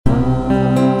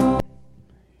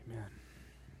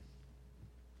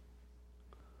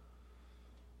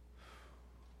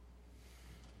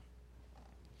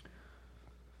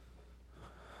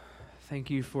Thank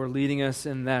you for leading us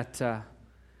in that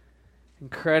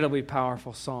incredibly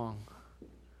powerful song.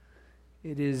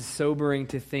 It is sobering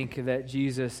to think that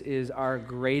Jesus is our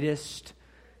greatest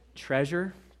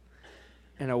treasure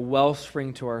and a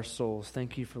wellspring to our souls.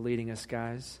 Thank you for leading us,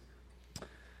 guys.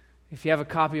 If you have a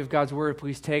copy of God's Word,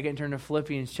 please take it and turn to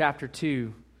Philippians chapter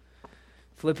 2.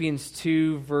 Philippians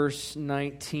 2, verse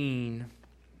 19.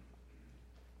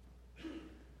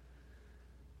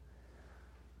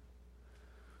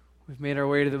 We've made our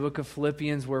way to the book of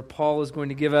Philippians, where Paul is going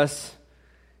to give us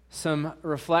some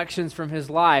reflections from his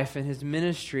life and his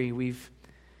ministry. We've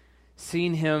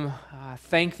seen him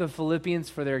thank the Philippians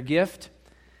for their gift.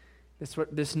 That's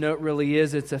what this note really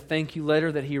is. It's a thank you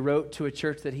letter that he wrote to a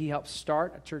church that he helped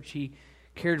start, a church he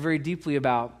cared very deeply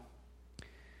about.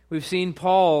 We've seen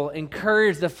Paul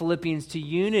encourage the Philippians to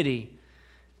unity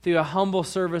through a humble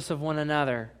service of one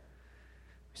another.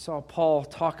 We saw Paul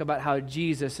talk about how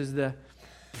Jesus is the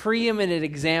preeminent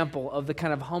example of the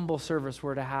kind of humble service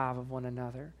we're to have of one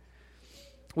another.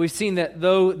 We've seen that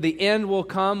though the end will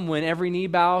come when every knee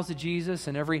bows to Jesus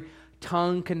and every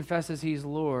tongue confesses He's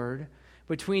Lord,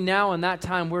 between now and that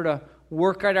time we're to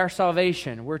work out our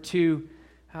salvation. We're to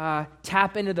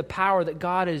tap into the power that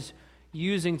God is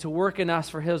using to work in us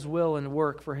for His will and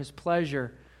work for His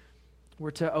pleasure.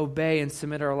 We're to obey and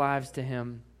submit our lives to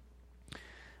Him.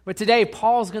 But today,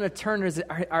 Paul's going to turn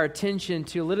our attention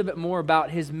to a little bit more about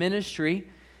his ministry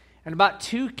and about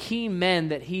two key men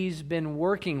that he's been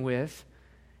working with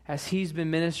as he's been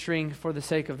ministering for the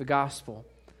sake of the gospel.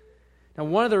 Now,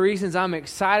 one of the reasons I'm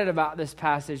excited about this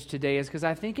passage today is because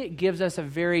I think it gives us a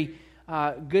very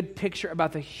good picture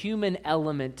about the human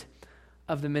element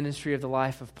of the ministry of the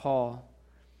life of Paul.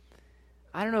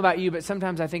 I don't know about you, but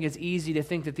sometimes I think it's easy to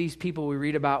think that these people we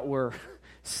read about were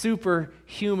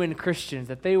superhuman Christians,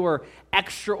 that they were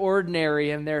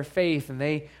extraordinary in their faith and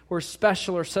they were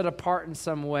special or set apart in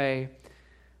some way.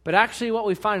 But actually what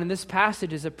we find in this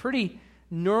passage is a pretty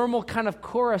normal kind of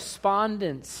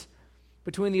correspondence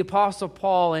between the Apostle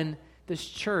Paul and this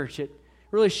church. It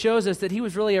really shows us that he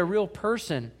was really a real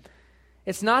person.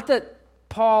 It's not that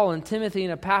Paul and Timothy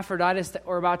and Epaphroditus that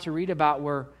we're about to read about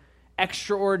were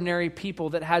extraordinary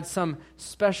people that had some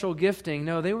special gifting.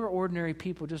 No, they were ordinary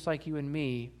people just like you and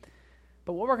me.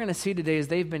 But what we're going to see today is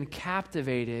they've been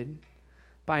captivated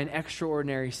by an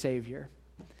extraordinary Savior.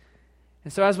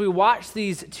 And so as we watch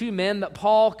these two men that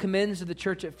Paul commends to the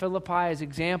church at Philippi as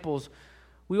examples,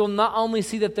 we will not only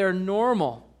see that they're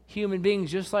normal human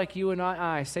beings just like you and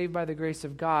I, saved by the grace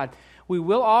of God, we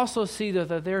will also see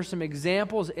that there are some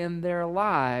examples in their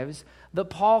lives that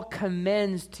Paul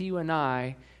commends to you and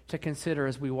I to consider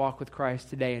as we walk with Christ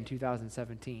today in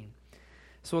 2017.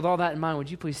 So with all that in mind, would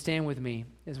you please stand with me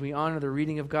as we honor the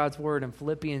reading of God's Word in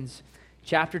Philippians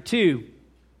chapter 2,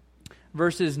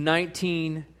 verses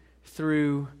 19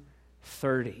 through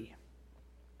 30.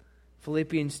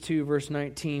 Philippians 2, verse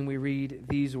 19, we read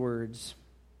these words.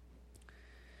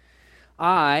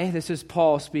 This is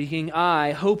Paul speaking,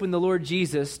 I hope in the Lord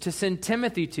Jesus to send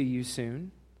Timothy to you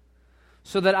soon,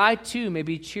 so that I too may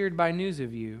be cheered by news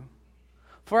of you.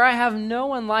 For I have no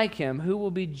one like him who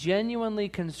will be genuinely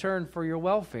concerned for your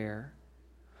welfare.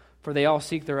 For they all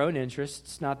seek their own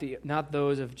interests, not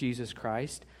those of Jesus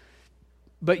Christ.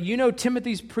 But you know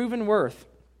Timothy's proven worth,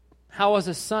 how as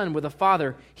a son with a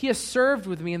father he has served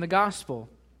with me in the gospel.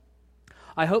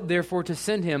 I hope therefore to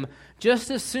send him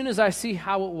just as soon as I see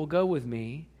how it will go with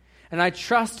me, and I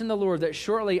trust in the Lord that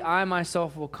shortly I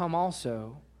myself will come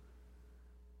also.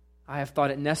 I have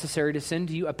thought it necessary to send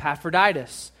to you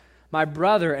Epaphroditus, my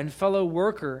brother and fellow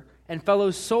worker and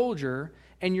fellow soldier,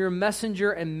 and your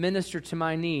messenger and minister to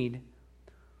my need.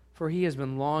 For he has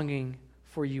been longing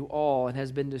for you all and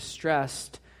has been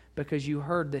distressed because you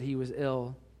heard that he was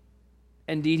ill.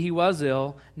 Indeed, he was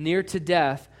ill, near to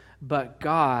death, but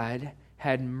God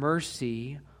had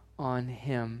mercy on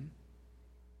him.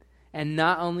 And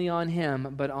not only on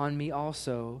him, but on me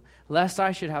also, lest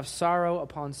I should have sorrow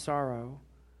upon sorrow.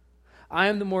 I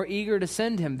am the more eager to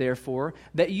send him, therefore,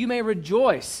 that you may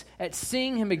rejoice at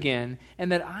seeing him again,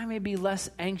 and that I may be less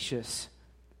anxious.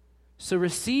 So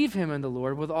receive him in the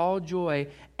Lord with all joy,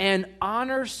 and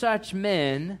honor such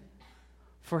men,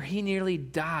 for he nearly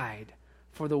died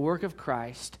for the work of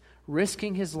Christ,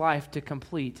 risking his life to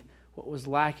complete what was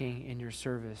lacking in your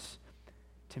service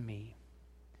to me.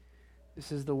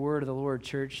 This is the word of the Lord,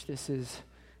 church. This is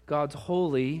God's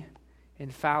holy,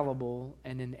 infallible,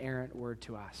 and inerrant word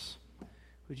to us.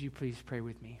 Would you please pray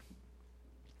with me?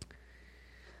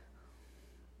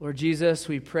 Lord Jesus,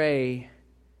 we pray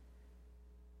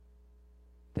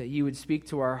that you would speak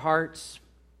to our hearts.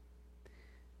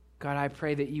 God, I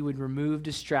pray that you would remove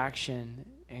distraction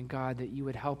And God, that you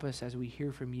would help us as we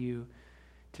hear from you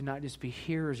to not just be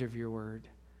hearers of your word.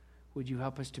 Would you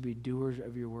help us to be doers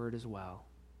of your word as well?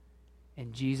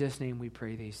 In Jesus' name we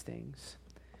pray these things.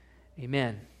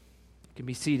 Amen. You can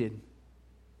be seated.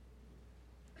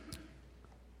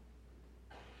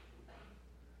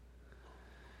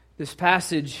 This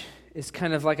passage is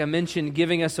kind of, like I mentioned,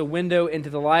 giving us a window into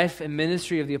the life and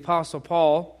ministry of the Apostle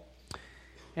Paul.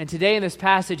 And today in this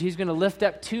passage, he's going to lift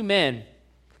up two men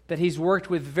that he's worked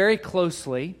with very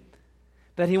closely,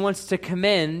 that he wants to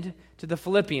commend to the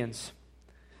Philippians.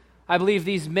 I believe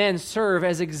these men serve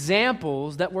as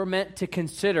examples that we're meant to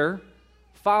consider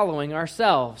following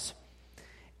ourselves.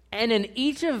 And in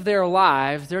each of their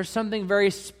lives, there's something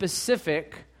very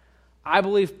specific I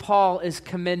believe Paul is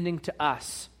commending to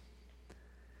us.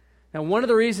 Now, one of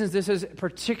the reasons this is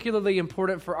particularly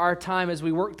important for our time as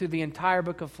we work through the entire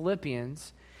book of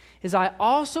Philippians is I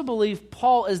also believe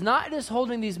Paul is not just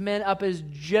holding these men up as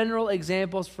general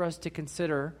examples for us to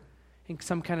consider in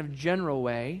some kind of general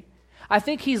way. I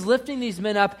think he's lifting these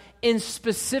men up in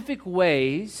specific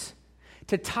ways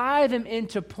to tie them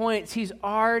into points he's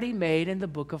already made in the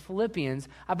book of Philippians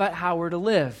about how we're to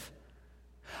live.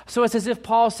 So it's as if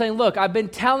Paul's saying, look, I've been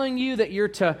telling you that you're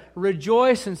to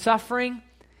rejoice in suffering,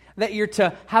 that you're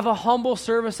to have a humble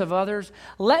service of others.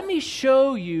 Let me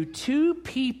show you two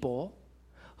people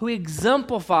who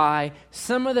exemplify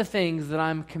some of the things that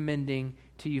I'm commending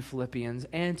to you Philippians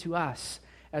and to us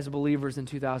as believers in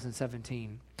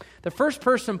 2017. The first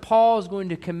person Paul is going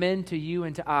to commend to you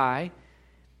and to I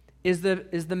is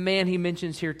the man he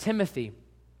mentions here, Timothy.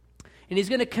 And he's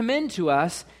going to commend to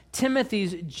us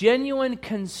Timothy's genuine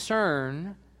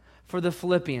concern for the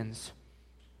Philippians.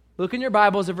 Look in your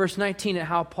Bibles at verse 19 at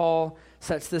how Paul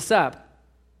sets this up.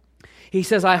 He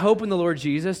says, I hope in the Lord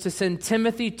Jesus to send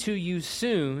Timothy to you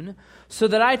soon, so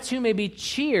that I too may be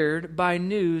cheered by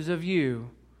news of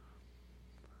you.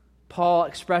 Paul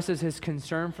expresses his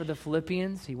concern for the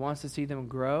Philippians. He wants to see them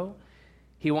grow.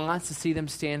 He wants to see them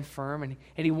stand firm. And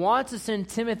he wants to send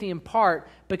Timothy in part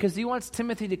because he wants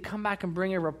Timothy to come back and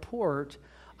bring a report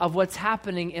of what's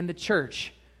happening in the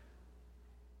church.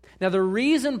 Now, the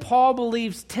reason Paul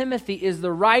believes Timothy is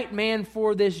the right man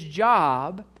for this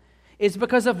job is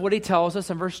because of what he tells us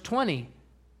in verse 20.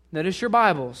 Notice your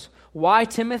Bibles. Why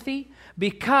Timothy?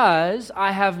 Because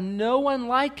I have no one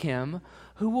like him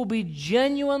who will be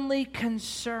genuinely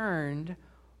concerned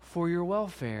for your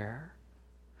welfare.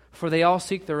 For they all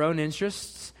seek their own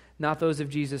interests, not those of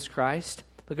Jesus Christ.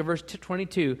 Look at verse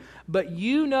 22. But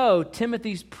you know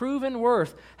Timothy's proven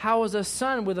worth, how as a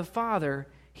son with a father,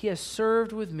 he has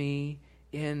served with me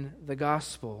in the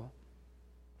gospel.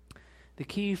 The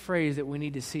key phrase that we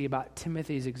need to see about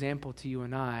Timothy's example to you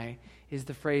and I is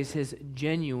the phrase, his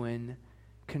genuine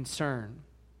concern.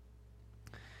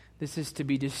 This is to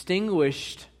be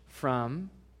distinguished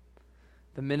from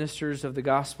the ministers of the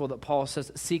gospel that Paul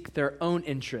says seek their own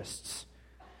interests.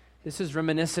 This is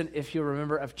reminiscent, if you'll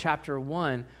remember, of chapter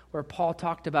 1, where Paul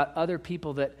talked about other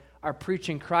people that are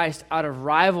preaching Christ out of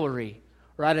rivalry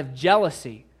or out of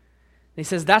jealousy. And he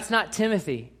says, that's not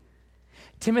Timothy.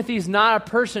 Timothy's not a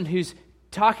person who's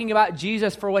talking about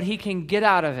Jesus for what he can get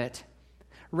out of it.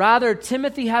 Rather,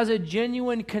 Timothy has a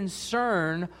genuine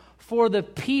concern for the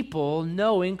people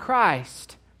knowing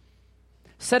Christ.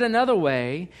 Said another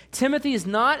way, Timothy is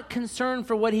not concerned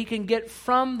for what he can get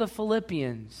from the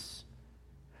Philippians.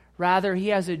 Rather, he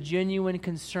has a genuine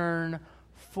concern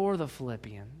for the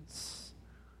Philippians.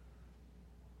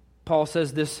 Paul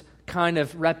says this kind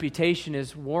of reputation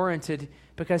is warranted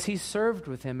because he served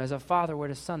with him as a father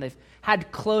would a son. They've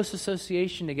had close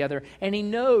association together, and he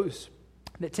knows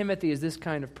that Timothy is this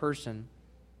kind of person.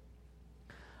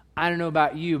 I don't know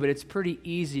about you, but it's pretty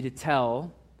easy to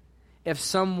tell if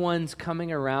someone's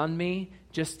coming around me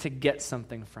just to get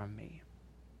something from me.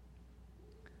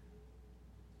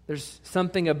 There's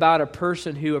something about a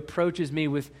person who approaches me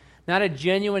with not a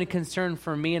genuine concern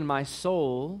for me and my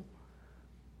soul,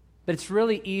 but it's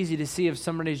really easy to see if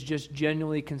somebody's just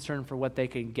genuinely concerned for what they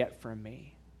can get from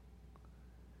me.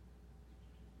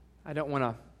 I don't want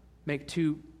to make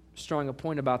too strong a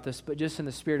point about this, but just in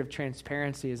the spirit of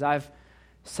transparency, as I've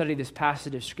studied this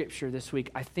passage of Scripture this week,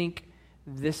 I think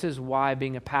this is why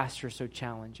being a pastor is so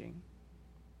challenging.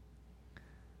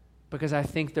 Because I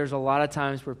think there's a lot of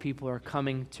times where people are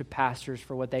coming to pastors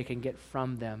for what they can get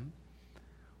from them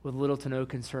with little to no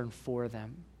concern for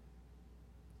them.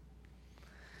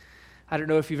 I don't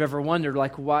know if you've ever wondered,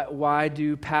 like, why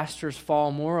do pastors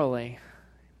fall morally?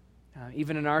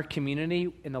 Even in our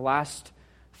community, in the last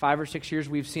 5 or 6 years,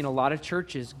 we've seen a lot of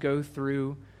churches go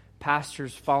through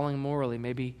pastors falling morally,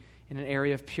 maybe in an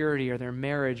area of purity or their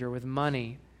marriage or with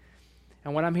money.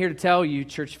 And what I'm here to tell you,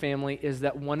 church family, is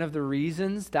that one of the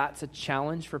reasons that's a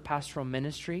challenge for pastoral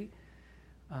ministry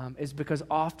is because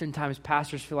oftentimes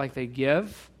pastors feel like they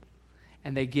give,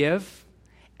 and they give,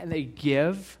 and they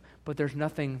give, but there's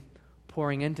nothing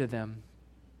pouring into them.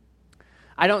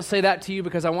 I don't say that to you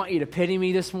because I want you to pity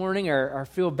me this morning or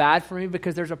feel bad for me,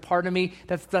 because there's a part of me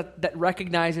that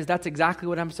recognizes that's exactly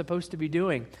what I'm supposed to be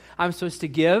doing. I'm supposed to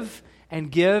give and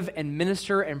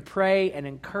minister and pray and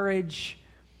encourage.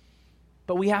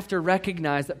 But we have to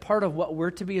recognize that part of what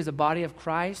we're to be as a body of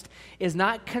Christ is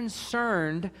not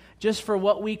concerned just for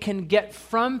what we can get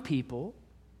from people,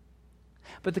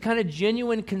 but the kind of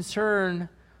genuine concern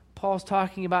Paul's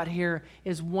talking about here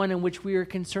is one in which we are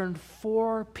concerned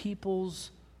for people's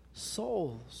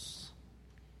souls.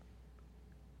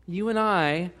 You and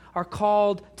I are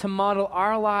called to model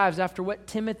our lives after what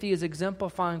Timothy is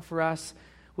exemplifying for us,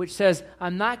 which says,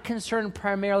 I'm not concerned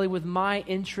primarily with my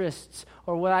interests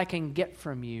or what I can get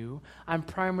from you. I'm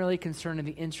primarily concerned in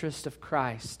the interest of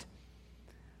Christ.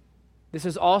 This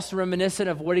is also reminiscent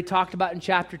of what he talked about in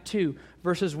chapter 2,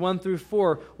 verses 1 through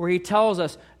 4, where he tells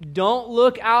us, don't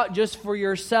look out just for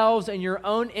yourselves and your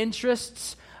own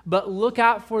interests, but look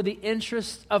out for the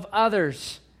interests of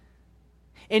others.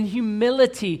 In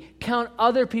humility, count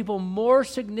other people more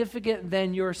significant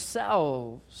than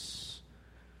yourselves.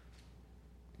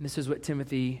 And this is what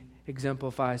Timothy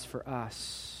exemplifies for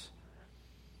us.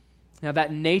 Now,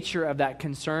 that nature of that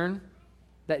concern,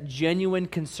 that genuine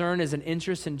concern is an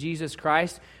interest in Jesus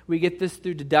Christ. We get this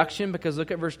through deduction, because look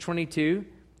at verse 21.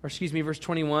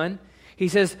 He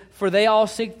says, for they all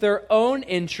seek their own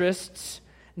interests,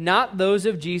 not those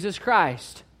of Jesus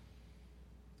Christ.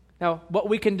 Now, what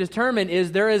we can determine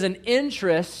is there is an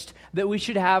interest that we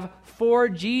should have for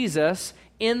Jesus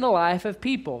in the life of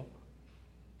people.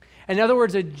 In other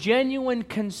words, a genuine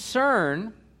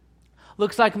concern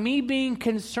looks like me being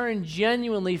concerned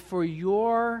genuinely for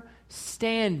your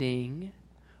standing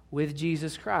with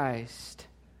Jesus Christ.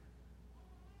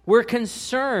 We're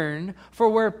concerned for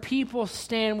where people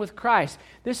stand with Christ.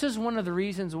 This is one of the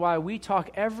reasons why we talk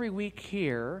every week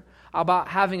here about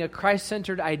having a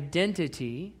Christ-centered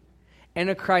identity and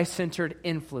a Christ-centered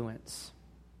influence.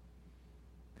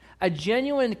 A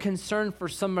genuine concern for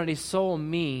somebody's soul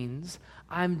means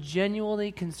I'm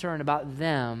genuinely concerned about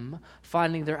them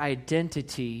finding their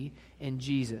identity in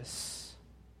Jesus.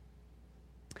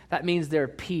 That means their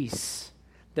peace,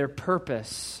 their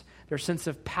purpose, their sense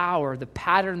of power, the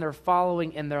pattern they're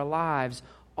following in their lives,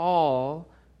 all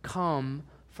come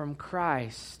from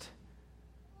Christ.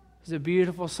 It's a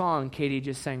beautiful song Katie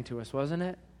just sang to us, wasn't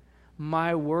it?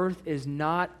 My worth is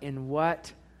not in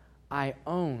what I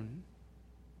own.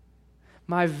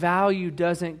 My value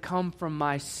doesn't come from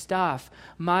my stuff.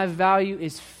 My value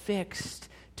is fixed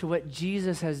to what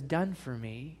Jesus has done for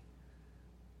me.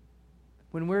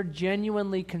 When we're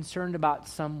genuinely concerned about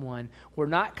someone, we're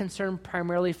not concerned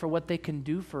primarily for what they can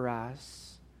do for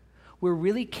us. We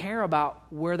really care about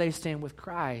where they stand with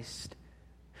Christ.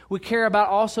 We care about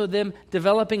also them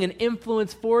developing an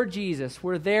influence for Jesus,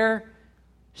 where they're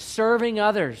serving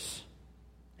others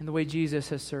in the way Jesus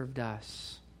has served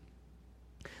us.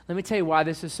 Let me tell you why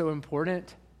this is so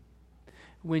important.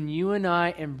 When you and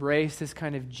I embrace this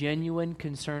kind of genuine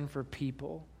concern for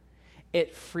people,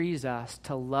 it frees us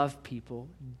to love people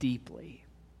deeply.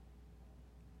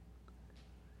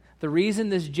 The reason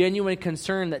this genuine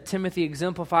concern that Timothy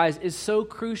exemplifies is so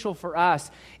crucial for us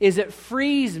is it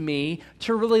frees me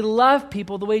to really love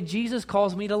people the way Jesus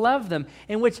calls me to love them,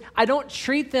 in which I don't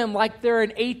treat them like they're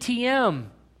an ATM.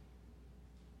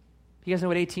 You guys know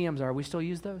what ATMs are? We still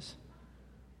use those?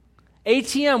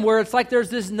 ATM, where it's like there's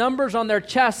this numbers on their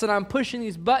chest and I'm pushing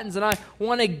these buttons and I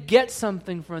want to get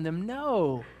something from them.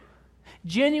 No.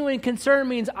 Genuine concern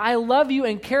means I love you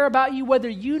and care about you whether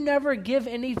you never give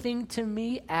anything to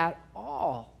me at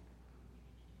all.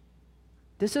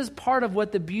 This is part of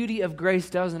what the beauty of grace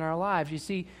does in our lives. You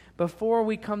see, before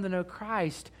we come to know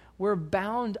Christ, we're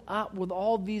bound up with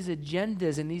all these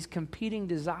agendas and these competing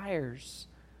desires.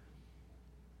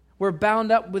 We're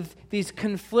bound up with these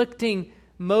conflicting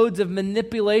modes of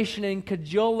manipulation and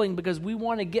cajoling because we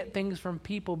want to get things from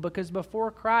people, because before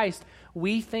Christ,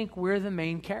 we think we're the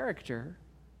main character.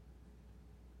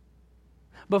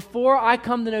 Before I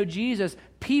come to know Jesus,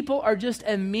 people are just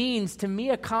a means to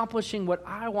me accomplishing what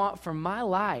I want from my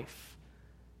life.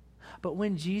 But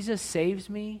when Jesus saves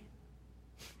me,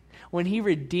 when He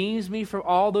redeems me from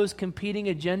all those competing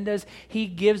agendas, He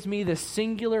gives me the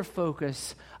singular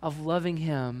focus of loving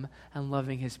Him and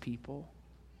loving His people.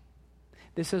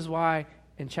 This is why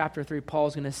in chapter 3,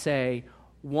 Paul's going to say,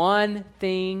 one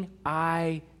thing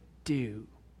I do,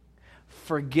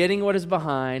 forgetting what is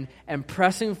behind and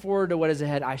pressing forward to what is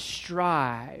ahead, I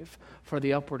strive for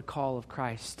the upward call of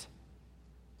Christ.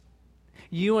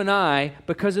 You and I,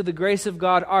 because of the grace of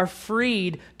God, are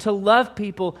freed to love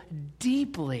people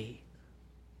deeply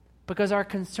because our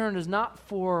concern is not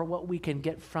for what we can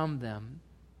get from them,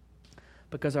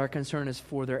 because our concern is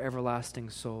for their everlasting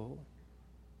soul.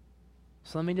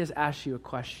 So let me just ask you a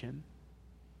question.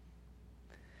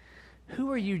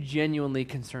 Who are you genuinely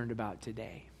concerned about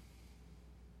today?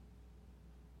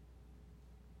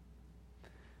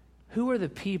 Who are the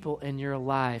people in your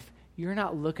life you're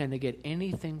not looking to get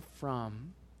anything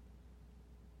from?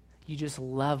 You just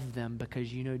love them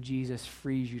because you know Jesus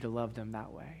frees you to love them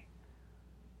that way.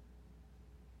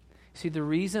 See, the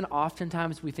reason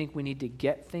oftentimes we think we need to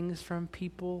get things from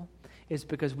people is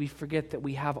because we forget that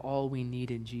we have all we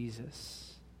need in Jesus.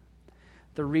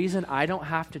 The reason I don't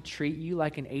have to treat you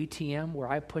like an ATM where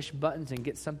I push buttons and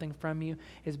get something from you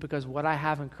is because what I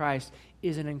have in Christ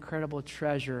is an incredible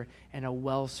treasure and a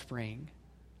wellspring,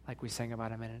 like we sang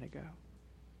about a minute ago.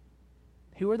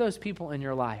 Who are those people in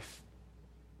your life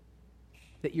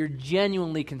that you're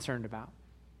genuinely concerned about?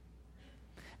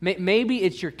 Maybe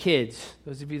it's your kids.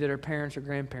 Those of you that are parents or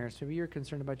grandparents, maybe you're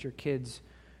concerned about your kids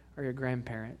or your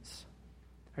grandparents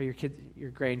or your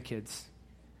grandkids.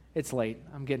 It's late.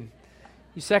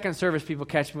 You second service people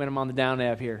catch me when I'm on the down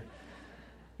ebb here.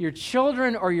 Your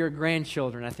children or your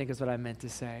grandchildren, I think is what I meant to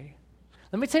say.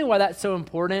 Let me tell you why that's so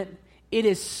important. It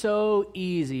is so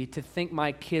easy to think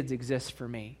my kids exist for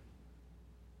me.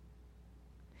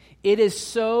 It is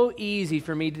so easy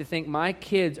for me to think my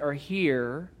kids are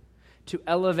here to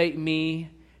elevate me,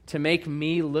 to make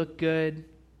me look good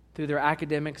through their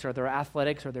academics or their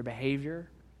athletics or their behavior,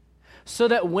 so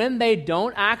that when they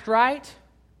don't act right,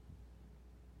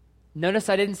 notice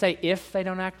I didn't say if they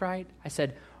don't act right. I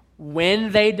said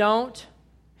when they don't.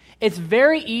 It's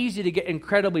very easy to get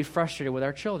incredibly frustrated with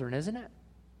our children, isn't it?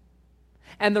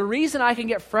 And the reason I can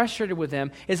get frustrated with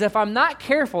them is if I'm not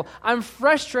careful, I'm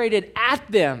frustrated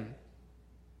at them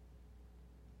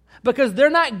because they're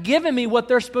not giving me what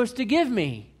they're supposed to give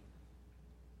me.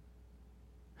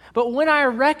 But when I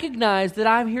recognize that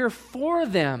I'm here for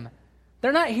them,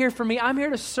 they're not here for me, I'm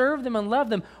here to serve them and love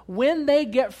them. When they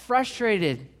get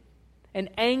frustrated and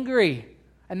angry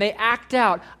and they act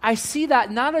out, I see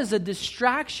that not as a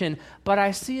distraction, but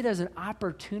I see it as an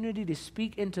opportunity to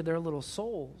speak into their little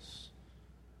souls.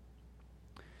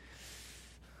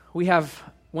 We have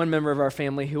one member of our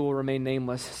family who will remain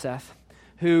nameless, Seth,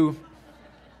 who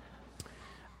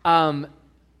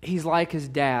he's like his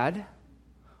dad.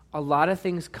 A lot of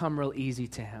things come real easy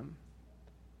to him.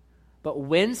 But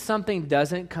when something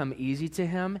doesn't come easy to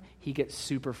him, he gets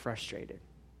super frustrated.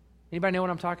 Anybody know what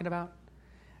I'm talking about?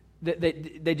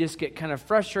 They just get kind of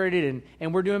frustrated,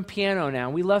 and we're doing piano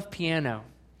now. We love piano.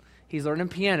 He's learning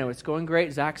piano. It's going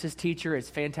great. Zach's his teacher. It's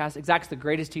fantastic. Zach's the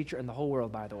greatest teacher in the whole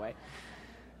world, by the way.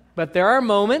 But there are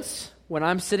moments when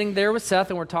I'm sitting there with Seth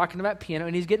and we're talking about piano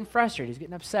and he's getting frustrated. He's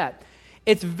getting upset.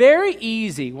 It's very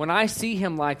easy when I see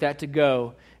him like that to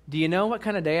go, do you know what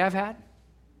kind of day I've had?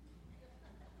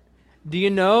 Do you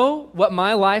know what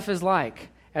my life is like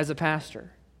as a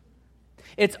pastor?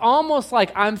 It's almost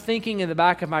like I'm thinking in the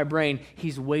back of my brain,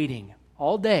 he's waiting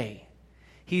all day.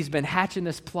 He's been hatching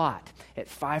this plot. At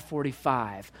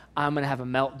 5:45, I'm going to have a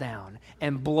meltdown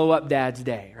and blow up Dad's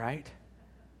day, right?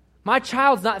 My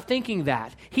child's not thinking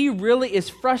that. He really is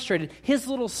frustrated. His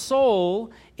little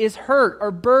soul is hurt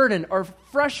or burdened or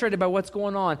frustrated by what's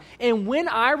going on. And when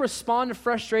I respond to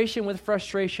frustration with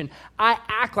frustration, I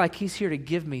act like he's here to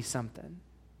give me something.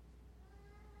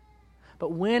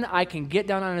 But when I can get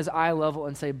down on his eye level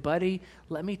and say, buddy,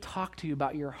 let me talk to you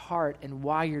about your heart and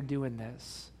why you're doing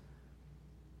this.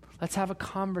 Let's have a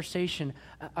conversation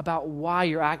about why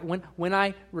you're acting. When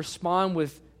I respond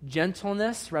with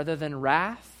gentleness rather than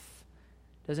wrath,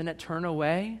 doesn't it turn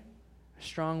away? A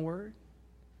strong word.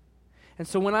 And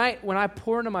so when I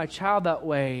pour into my child that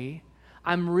way,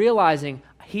 I'm realizing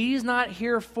he's not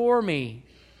here for me.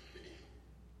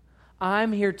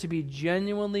 I'm here to be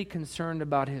genuinely concerned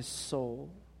about his soul.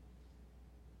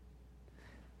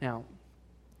 Now,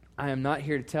 I am not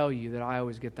here to tell you that I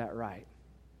always get that right.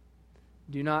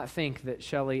 Do not think that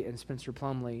Shelley and Spencer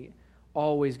Plumley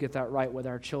always get that right with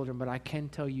our children, but I can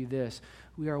tell you this.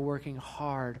 We are working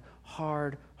hard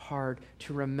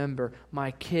to remember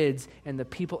my kids and the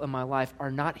people in my life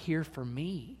are not here for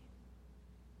me.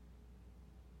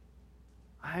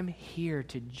 I'm here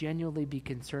to genuinely be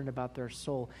concerned about their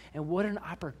soul. And what an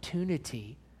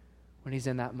opportunity when he's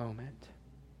in that moment.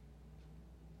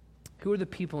 Who are the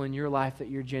people in your life that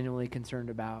you're genuinely concerned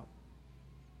about?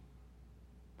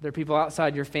 There are people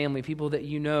outside your family, people that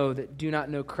you know that do not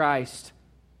know Christ,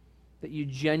 that you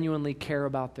genuinely care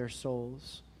about their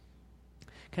souls.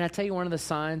 Can I tell you one of the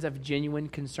signs of genuine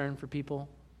concern for people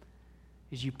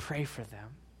is you pray for them.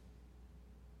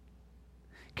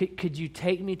 Could you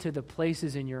take me to the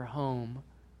places in your home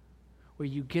where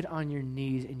you get on your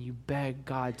knees and you beg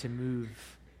God to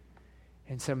move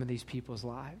in some of these people's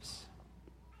lives?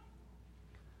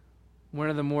 One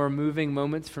of the more moving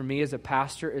moments for me as a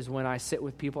pastor is when I sit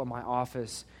with people in my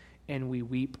office and we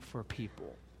weep for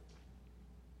people,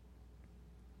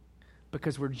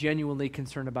 because we're genuinely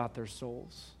concerned about their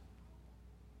souls.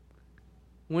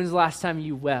 When's the last time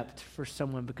you wept for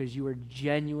someone because you were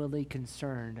genuinely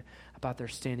concerned about their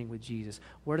standing with Jesus?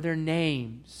 What are their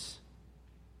names?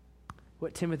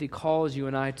 What Timothy calls you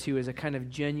and I to is a kind of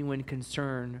genuine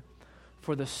concern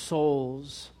for the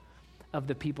souls of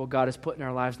the people God has put in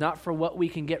our lives, not for what we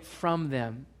can get from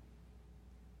them,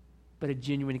 but a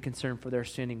genuine concern for their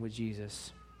standing with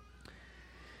Jesus.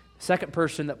 The second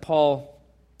person that Paul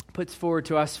puts forward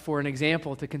to us for an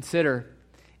example to consider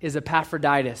is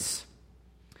Epaphroditus.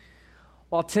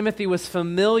 While Timothy was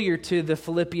familiar to the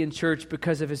Philippian church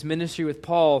because of his ministry with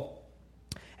Paul,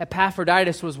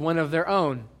 Epaphroditus was one of their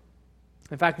own.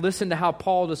 In fact, listen to how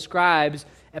Paul describes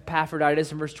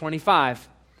Epaphroditus in verse 25.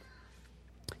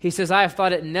 He says, I have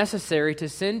thought it necessary to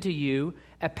send to you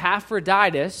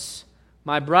Epaphroditus,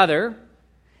 my brother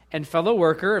and fellow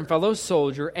worker and fellow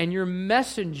soldier, and your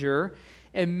messenger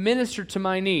and minister to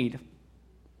my need.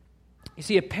 You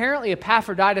see, apparently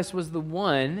Epaphroditus was the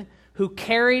one who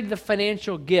carried the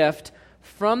financial gift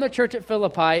from the church at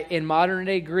Philippi in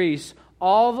modern-day Greece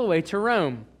all the way to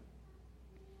Rome.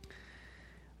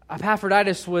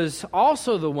 Epaphroditus was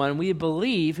also the one, we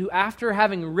believe, who after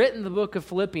having written the book of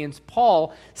Philippians,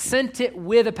 Paul sent it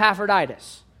with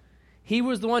Epaphroditus. He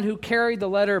was the one who carried the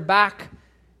letter back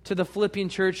to the Philippian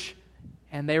church,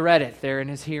 and they read it there in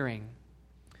his hearing.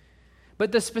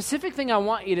 But the specific thing I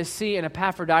want you to see in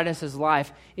Epaphroditus'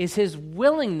 life is his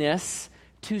willingness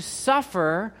to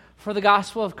suffer for the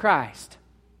gospel of Christ.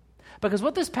 Because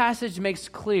what this passage makes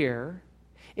clear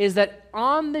is that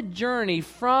on the journey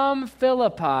from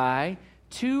Philippi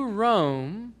to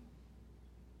Rome,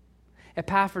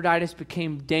 Epaphroditus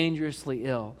became dangerously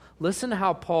ill. Listen to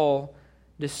how Paul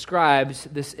describes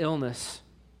this illness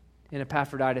in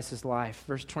Epaphroditus' life.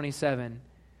 Verse 27,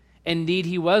 indeed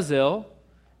he was ill,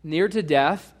 near to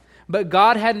death, but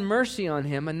God had mercy on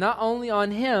him, and not only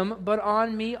on him, but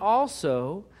on me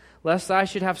also, lest I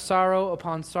should have sorrow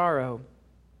upon sorrow.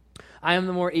 I am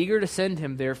the more eager to send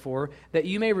him, therefore, that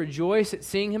you may rejoice at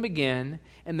seeing him again,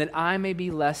 and that I may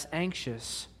be less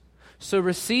anxious. So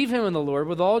receive him in the Lord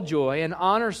with all joy, and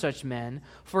honor such men,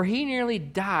 for he nearly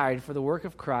died for the work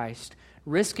of Christ,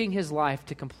 risking his life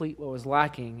to complete what was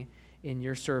lacking in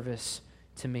your service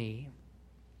to me.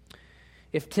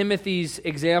 If Timothy's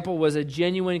example was a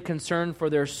genuine concern for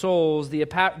their souls, the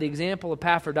example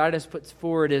Epaphroditus puts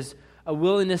forward is a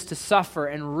willingness to suffer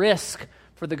and risk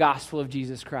for the gospel of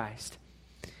Jesus Christ.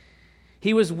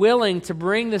 He was willing to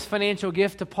bring this financial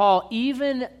gift to Paul,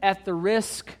 even at the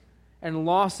risk and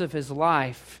loss of his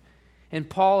life. And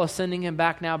Paul is sending him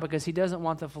back now because he doesn't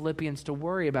want the Philippians to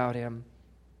worry about him.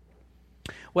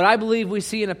 What I believe we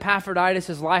see in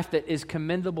Epaphroditus' life that is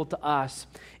commendable to us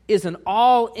is an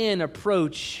all-in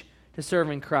approach to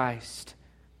serving Christ.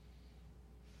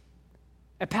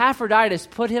 Epaphroditus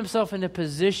put himself in a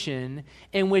position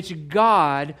in which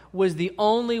God was the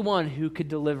only one who could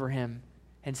deliver him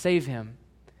and save him.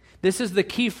 This is the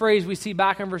key phrase we see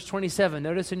back in verse 27.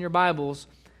 Notice in your Bibles,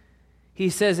 he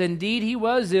says, indeed he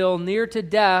was ill, near to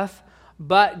death,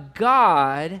 but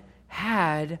God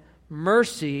had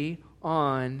mercy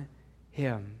on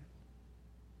him.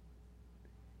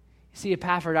 You see,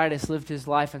 Epaphroditus lived his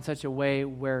life in such a way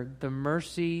where the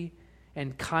mercy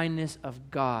and kindness of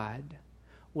God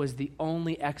was the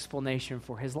only explanation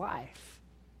for his life.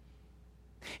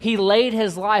 He laid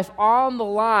his life on the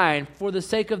line for the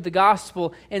sake of the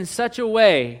gospel in such a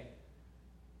way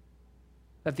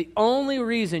that the only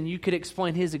reason you could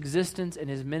explain his existence and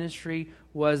his ministry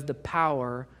was the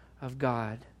power of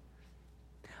God.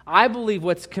 I believe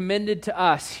what's commended to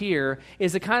us here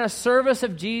is the kind of service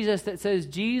of Jesus that says,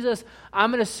 Jesus,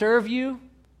 I'm going to serve you.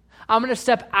 I'm going to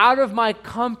step out of my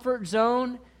comfort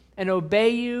zone and obey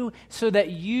you so that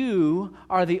you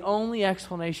are the only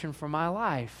explanation for my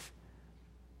life.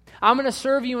 I'm going to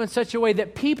serve you in such a way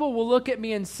that people will look at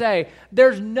me and say,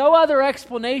 there's no other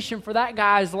explanation for that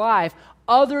guy's life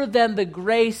other than the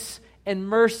grace and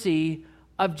mercy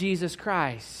of Jesus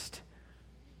Christ.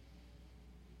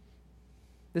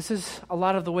 This is a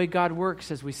lot of the way God works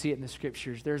as we see it in the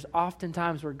Scriptures. There's often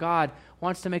times where God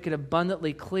wants to make it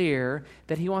abundantly clear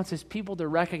that he wants his people to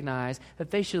recognize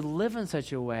that they should live in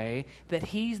such a way that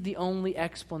he's the only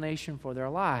explanation for their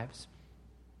lives.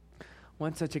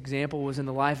 One such example was in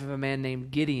the life of a man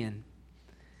named Gideon.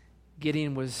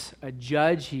 Gideon was a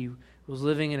judge. He was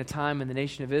living in a time in the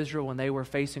nation of Israel when they were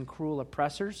facing cruel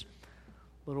oppressors.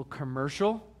 A little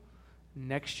commercial.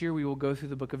 Next year we will go through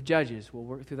the book of Judges. We'll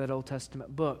work through that Old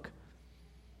Testament book.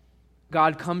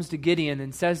 God comes to Gideon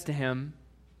and says to him,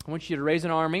 I want you to raise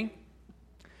an army,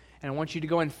 and I want you to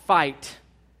go and fight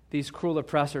these cruel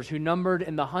oppressors who numbered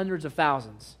in the hundreds of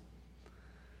thousands.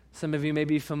 Some of you may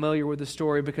be familiar with the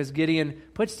story because Gideon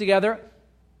puts together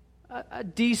a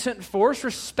decent force,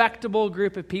 respectable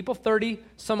group of people,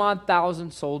 30-some-odd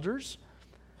thousand soldiers.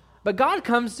 But God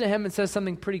comes to him and says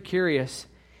something pretty curious.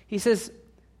 He says,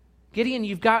 Gideon,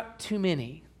 you've got too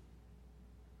many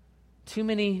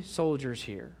soldiers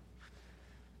here.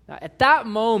 Now, at that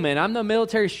moment, I'm no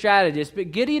military strategist,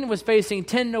 but Gideon was facing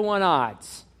 10-to-1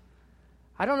 odds.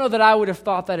 I don't know that I would have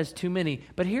thought that as too many,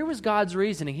 but here was God's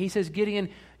reasoning. He says, Gideon,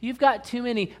 you've got too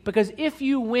many because if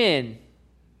you win,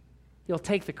 you'll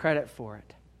take the credit for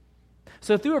it.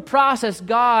 So through a process,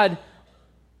 God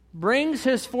brings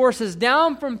his forces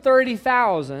down from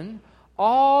 30,000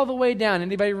 all the way down.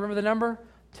 Anybody remember the number?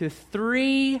 To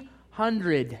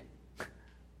 300.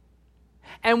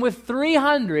 And with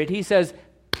 300, he says,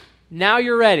 now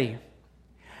you're ready.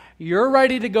 You're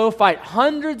ready to go fight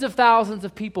hundreds of thousands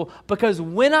of people because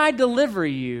when I deliver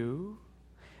you,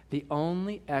 the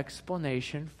only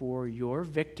explanation for your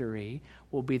victory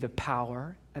will be the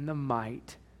power and the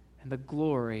might and the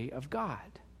glory of God.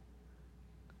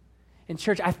 In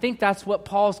church, I think that's what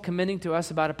Paul's commending to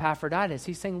us about Epaphroditus.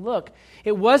 He's saying, look,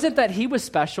 it wasn't that he was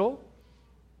special.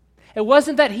 It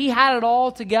wasn't that he had it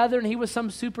all together and he was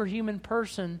some superhuman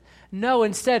person. No,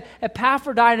 instead,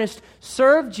 Epaphroditus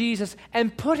served Jesus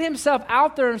and put himself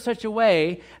out there in such a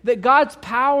way that God's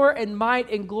power and might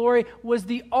and glory was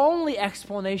the only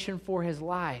explanation for his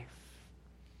life.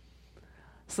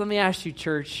 So let me ask you,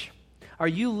 church, are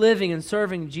you living and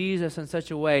serving Jesus in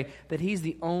such a way that he's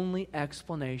the only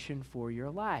explanation for your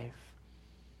life?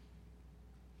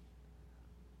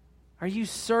 Are you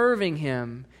serving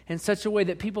him in such a way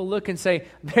that people look and say,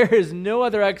 there is no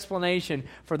other explanation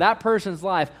for that person's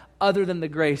life other than the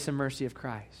grace and mercy of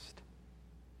Christ?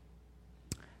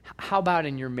 How about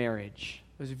in your marriage?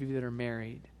 Those of you that are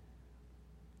married.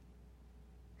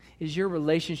 Is your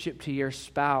relationship to your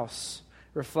spouse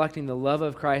reflecting the love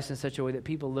of Christ in such a way that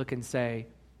people look and say,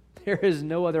 there is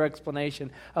no other explanation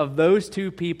of those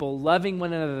two people loving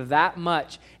one another that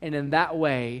much and in that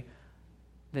way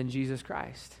than Jesus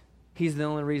Christ? He's the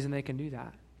only reason they can do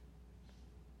that.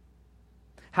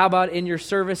 How about in your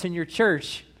service in your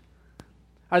church?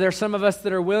 Are there some of us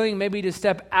that are willing maybe to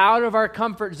step out of our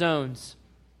comfort zones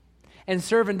and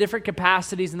serve in different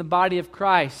capacities in the body of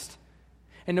Christ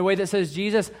in a way that says,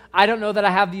 Jesus, I don't know that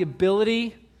I have the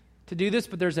ability to do this,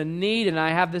 but there's a need and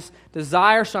I have this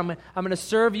desire, so I'm going to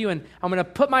serve you and I'm going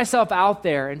to put myself out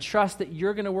there and trust that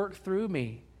you're going to work through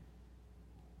me.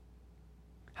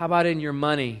 How about in your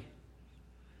money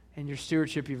and your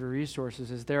stewardship of your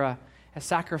resources? Is there a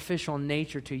sacrificial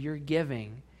nature to your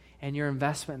giving and your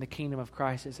investment in the kingdom of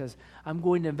Christ? It says, I'm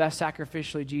going to invest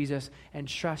sacrificially, Jesus, and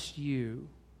trust you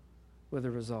with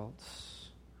the results.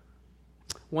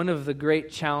 One of the great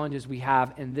challenges we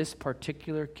have in this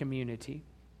particular community,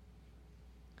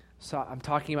 so I'm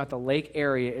talking about the lake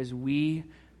area, is we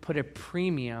put a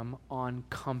premium on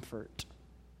comfort.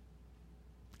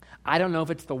 I don't know if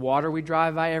it's the water we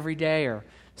drive by every day or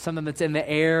something that's in the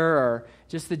air or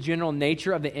just the general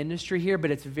nature of the industry here,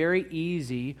 but it's very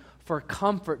easy for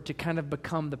comfort to kind of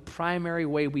become the primary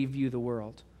way we view the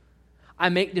world. I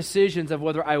make decisions of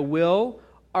whether I will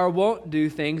or won't do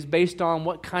things based on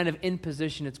what kind of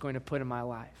imposition it's going to put in my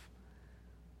life.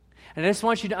 And I just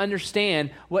want you to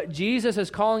understand what Jesus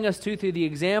is calling us to through the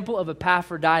example of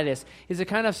Epaphroditus is a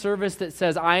kind of service that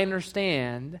says, I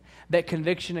understand that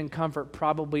conviction and comfort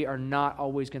probably are not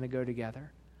always going to go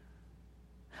together.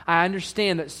 I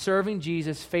understand that serving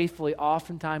Jesus faithfully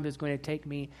oftentimes is going to take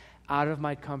me out of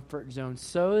my comfort zone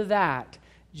so that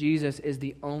Jesus is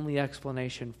the only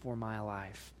explanation for my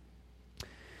life.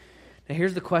 Now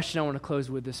here's the question I want to close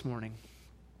with this morning.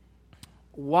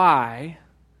 Why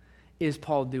is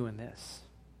Paul doing this?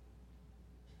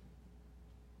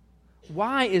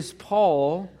 Why is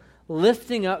Paul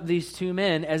lifting up these two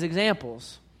men as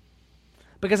examples?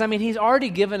 Because, he's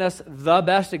already given us the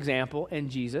best example in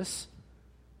Jesus.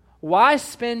 Why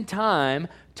spend time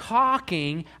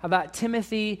talking about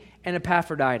Timothy and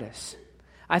Epaphroditus?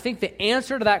 I think the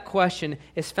answer to that question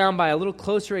is found by a little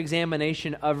closer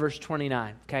examination of verse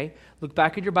 29, okay? Look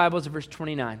back at your Bibles at verse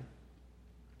 29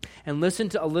 and listen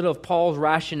to a little of Paul's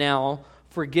rationale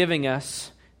for giving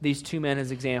us these two men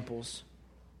as examples.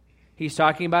 He's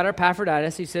talking about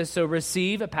Epaphroditus. He says, so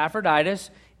receive Epaphroditus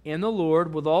in the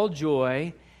Lord with all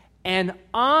joy and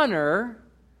honor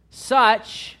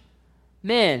such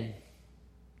men.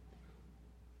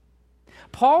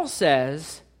 Paul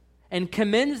says and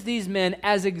commends these men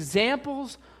as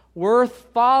examples worth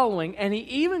following, and he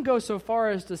even goes so far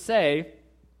as to say,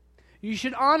 you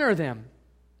should honor them.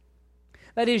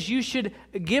 That is, you should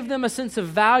give them a sense of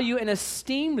value and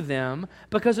esteem them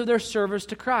because of their service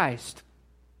to Christ.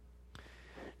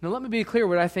 Now, let me be clear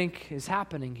what I think is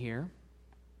happening here.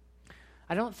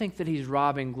 I don't think that he's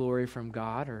robbing glory from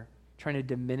God or trying to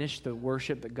diminish the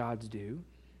worship that God's due.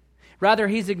 Rather,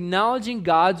 he's acknowledging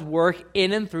God's work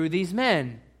in and through these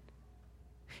men.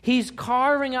 He's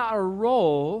carving out a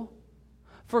role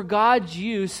for God's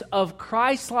use of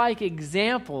Christ-like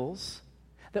examples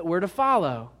that we're to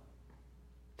follow.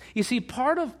 You see,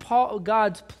 part of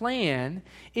God's plan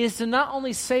is to not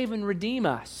only save and redeem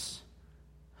us,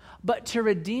 but to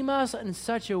redeem us in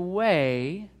such a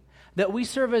way that we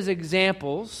serve as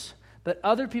examples that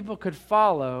other people could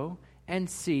follow and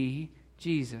see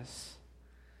Jesus.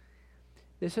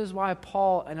 This is why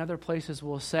Paul and other places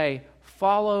will say,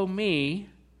 follow me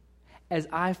as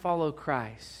I follow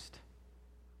Christ.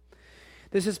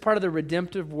 This is part of the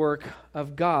redemptive work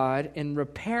of God in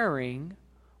repairing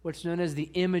what's known as the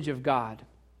image of God.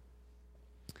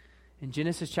 In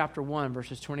Genesis chapter 1,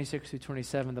 verses 26 through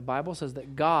 27, the Bible says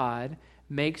that God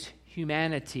makes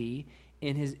humanity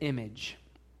in his image.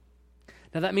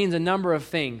 Now that means a number of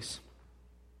things.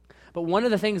 But one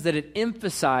of the things that it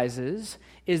emphasizes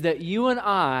is that you and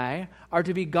I are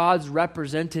to be God's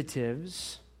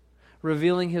representatives,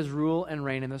 revealing his rule and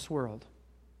reign in this world.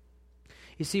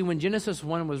 You see, when Genesis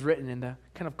 1 was written, in the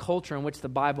kind of culture in which the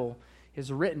Bible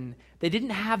is written, they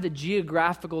didn't have the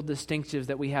geographical distinctives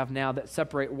that we have now that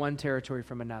separate one territory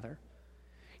from another.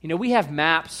 You know, we have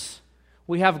maps,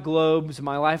 we have globes. In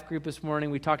my life group this morning,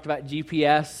 we talked about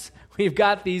GPS. We've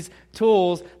got these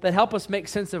tools that help us make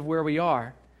sense of where we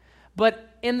are.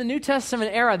 But in the New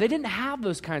Testament era, they didn't have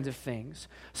those kinds of things.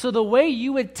 So the way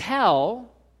you would tell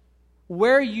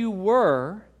where you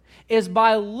were is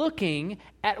by looking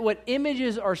at what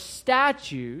images or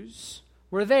statues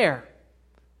were there.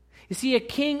 You see, a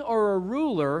king or a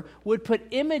ruler would put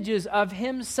images of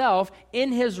himself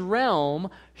in his realm,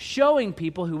 showing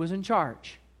people who was in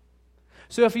charge.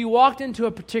 So if you walked into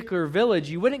a particular village,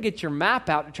 you wouldn't get your map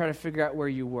out to try to figure out where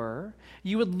you were.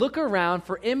 You would look around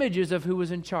for images of who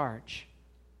was in charge.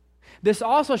 This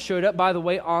also showed up, by the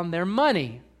way, on their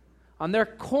money. On their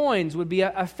coins would be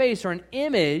a face or an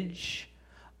image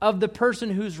of the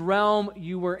person whose realm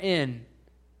you were in.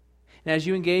 And as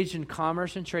you engaged in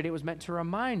commerce and trade, it was meant to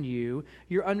remind you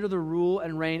you're under the rule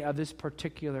and reign of this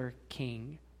particular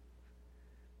king.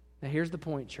 Now here's the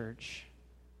point, church.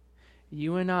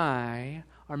 You and I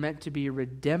are meant to be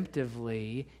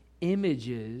redemptively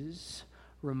images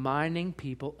reminding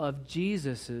people of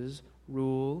Jesus'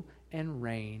 rule and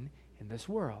reign in this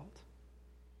world.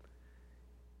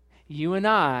 You and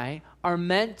I are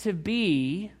meant to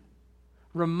be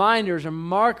reminders and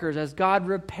markers as God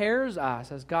repairs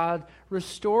us, as God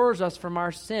restores us from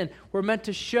our sin. We're meant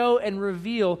to show and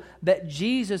reveal that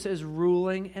Jesus is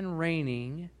ruling and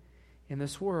reigning in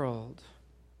this world.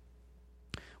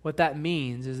 What that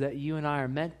means is that you and I are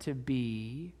meant to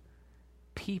be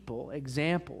people,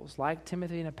 examples, like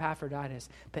Timothy and Epaphroditus,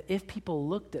 that if people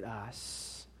looked at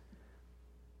us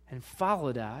and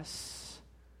followed us,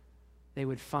 they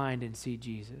would find and see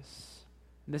Jesus.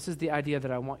 And this is the idea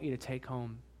that I want you to take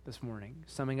home this morning,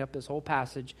 summing up this whole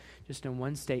passage just in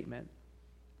one statement.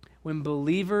 When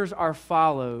believers are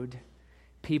followed,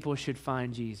 people should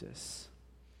find Jesus.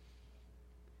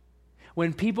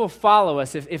 When people follow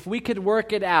us, if we could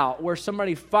work it out where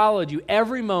somebody followed you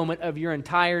every moment of your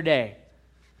entire day.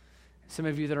 Some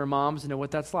of you that are moms know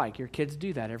what that's like. Your kids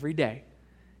do that every day.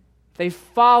 They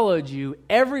followed you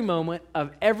every moment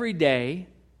of every day,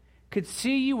 could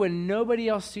see you when nobody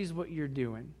else sees what you're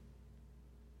doing.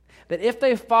 That if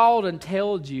they followed and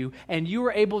tailed you and you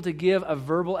were able to give a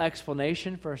verbal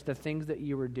explanation for the things that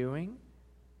you were doing,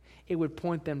 it would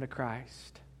point them to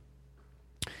Christ.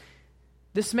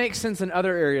 This makes sense in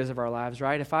other areas of our lives,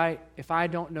 right? If I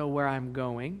don't know where I'm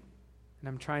going and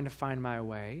I'm trying to find my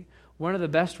way, one of the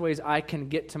best ways I can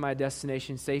get to my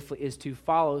destination safely is to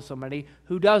follow somebody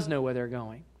who does know where they're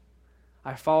going.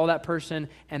 I follow that person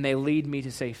and they lead me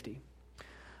to safety.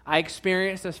 I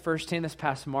experienced this firsthand this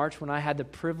past March when I had the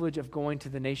privilege of going to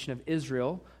the nation of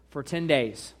Israel for 10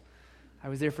 days. I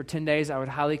was there for 10 days. I would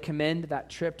highly commend that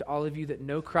trip to all of you that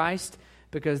know Christ,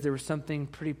 because there was something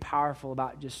pretty powerful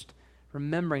about just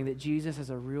remembering that Jesus is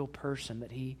a real person,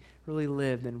 that he really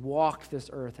lived and walked this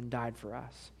earth and died for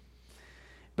us.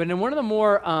 But in one of the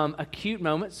more acute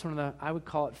moments, one of the, I would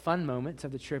call it fun moments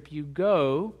of the trip, you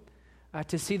go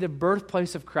to see the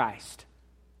birthplace of Christ,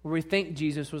 where we think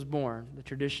Jesus was born, the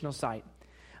traditional site.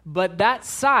 But that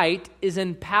site is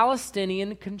in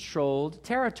Palestinian-controlled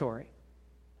territory.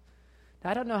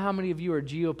 Now, I don't know how many of you are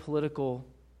geopolitical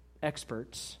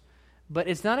experts, but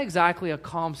it's not exactly a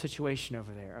calm situation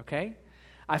over there, okay?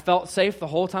 I felt safe the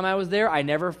whole time I was there. I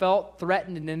never felt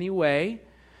threatened in any way.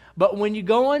 But when you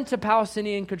go into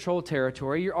Palestinian-controlled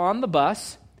territory, you're on the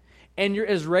bus, and your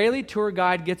Israeli tour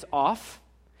guide gets off,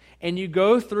 and you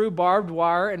go through barbed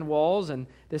wire and walls and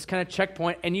this kind of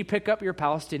checkpoint, and you pick up your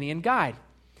Palestinian guide.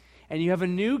 And you have a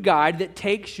new guide that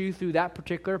takes you through that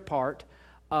particular part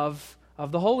of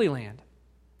the Holy Land.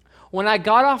 When I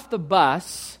got off the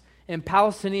bus in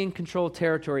Palestinian-controlled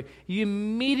territory, you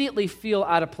immediately feel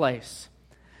out of place.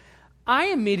 I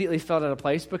immediately felt out of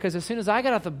place because as soon as I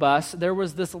got off the bus, there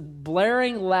was this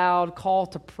blaring loud call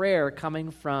to prayer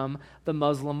coming from the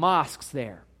Muslim mosques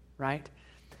there, right?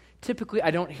 Typically,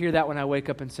 I don't hear that when I wake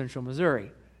up in central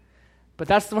Missouri. But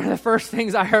that's one of the first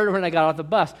things I heard when I got off the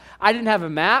bus. I didn't have a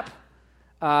map.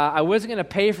 I wasn't going to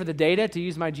pay for the data to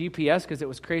use my GPS because it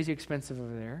was crazy expensive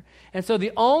over there. And so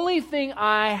the only thing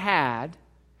I had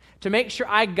to make sure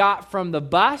I got from the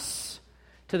bus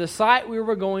to the site we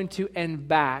were going to and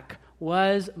back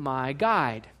was my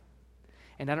guide.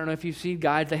 And I don't know if you've seen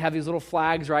guides, they have these little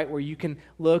flags, right, where you can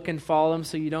look and follow them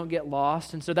so you don't get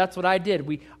lost. And so that's what I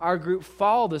did. Our group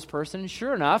followed this person, and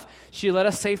sure enough, she led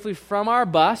us safely from our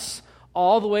bus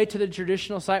all the way to the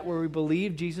traditional site where we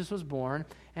believe Jesus was born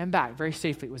and back very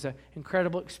safely. It was an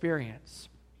incredible experience.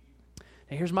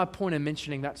 Now here's my point in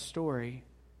mentioning that story.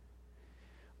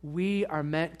 We are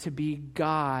meant to be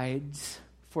guides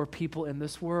for people in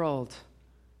this world.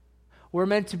 We're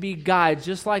meant to be guides,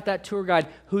 just like that tour guide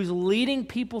who's leading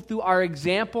people through our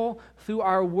example, through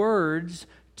our words,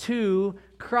 to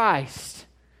Christ.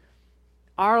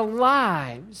 Our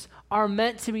lives are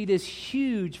meant to be this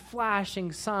huge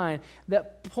flashing sign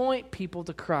that point people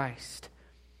to Christ.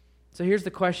 So here's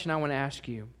the question I want to ask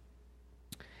you.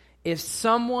 If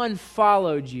someone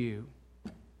followed you,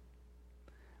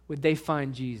 would they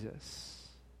find Jesus?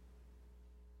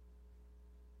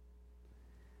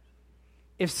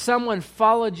 If someone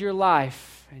followed your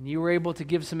life and you were able to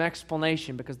give some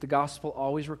explanation, because the gospel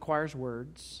always requires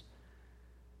words,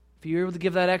 if you were able to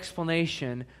give that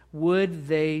explanation, would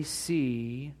they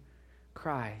see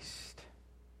Christ?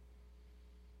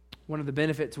 One of the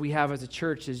benefits we have as a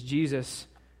church is Jesus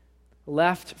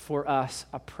left for us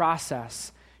a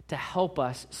process to help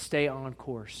us stay on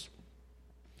course.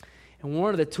 And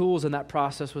one of the tools in that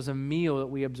process was a meal that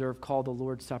we observed called the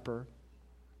Lord's Supper.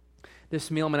 This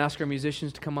meal, I'm going to ask our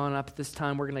musicians to come on up at this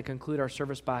time. We're going to conclude our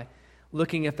service by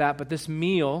looking at that. But this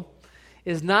meal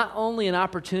is not only an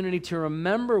opportunity to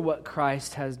remember what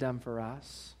Christ has done for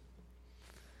us,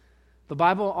 the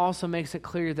Bible also makes it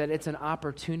clear that it's an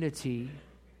opportunity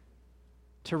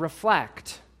to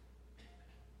reflect,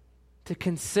 to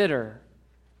consider,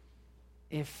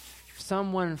 if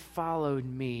someone followed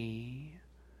me,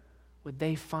 would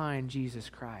they find Jesus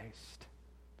Christ?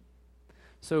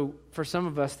 So for some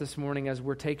of us this morning, as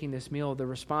we're taking this meal, the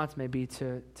response may be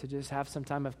to just have some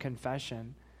time of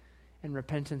confession and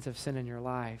repentance of sin in your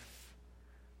life.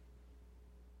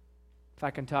 If I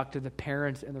can talk to the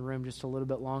parents in the room just a little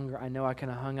bit longer, I know I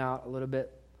kind of hung out a little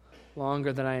bit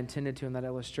longer than I intended to in that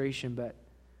illustration, but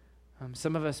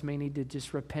some of us may need to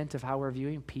just repent of how we're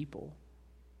viewing people.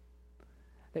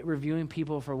 That we're viewing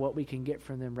people for what we can get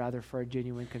from them rather for a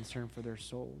genuine concern for their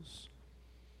souls.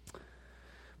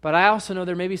 But I also know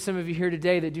there may be some of you here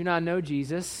today that do not know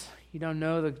Jesus. You don't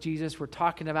know the Jesus we're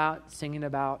talking about, singing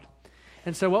about.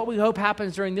 And so what we hope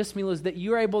happens during this meal is that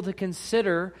you're able to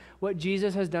consider what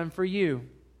Jesus has done for you.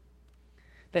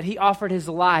 That he offered his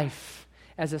life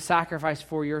as a sacrifice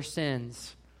for your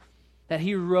sins. That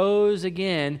he rose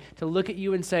again to look at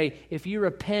you and say, if you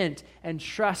repent and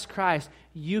trust Christ,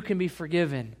 you can be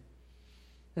forgiven.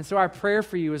 And so our prayer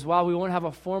for you is, while we won't have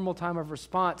a formal time of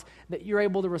response, that you're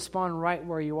able to respond right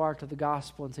where you are to the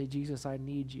gospel and say, Jesus, I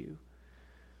need you.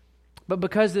 But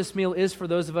because this meal is for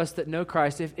those of us that know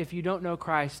Christ, if you don't know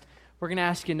Christ, we're going to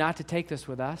ask you not to take this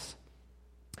with us.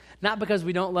 Not because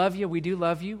we don't love you. We do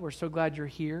love you. We're so glad you're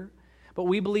here. But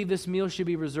we believe this meal should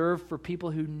be reserved for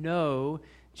people who know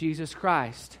Jesus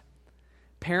Christ.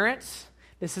 Parents,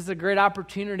 This is a great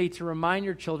opportunity to remind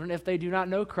your children if they do not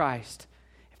know Christ.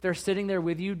 If they're sitting there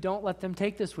with you, don't let them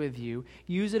take this with you.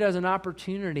 Use it as an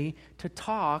opportunity to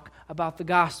talk about the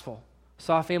gospel.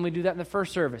 Saw a family do that in the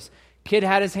first service. Kid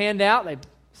had his hand out. They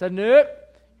said, nope,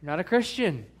 you're not a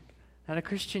Christian. Not a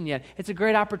Christian yet. It's a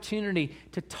great opportunity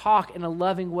to talk in a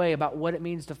loving way about what it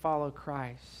means to follow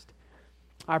Christ.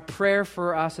 Our prayer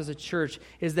for us as a church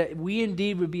is that we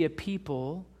indeed would be a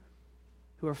people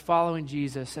who are following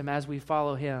Jesus, and as we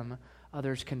follow him,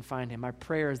 others can find him. My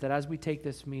prayer is that as we take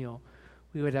this meal,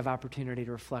 we would have opportunity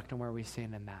to reflect on where we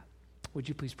stand in that. Would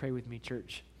you please pray with me,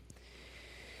 church?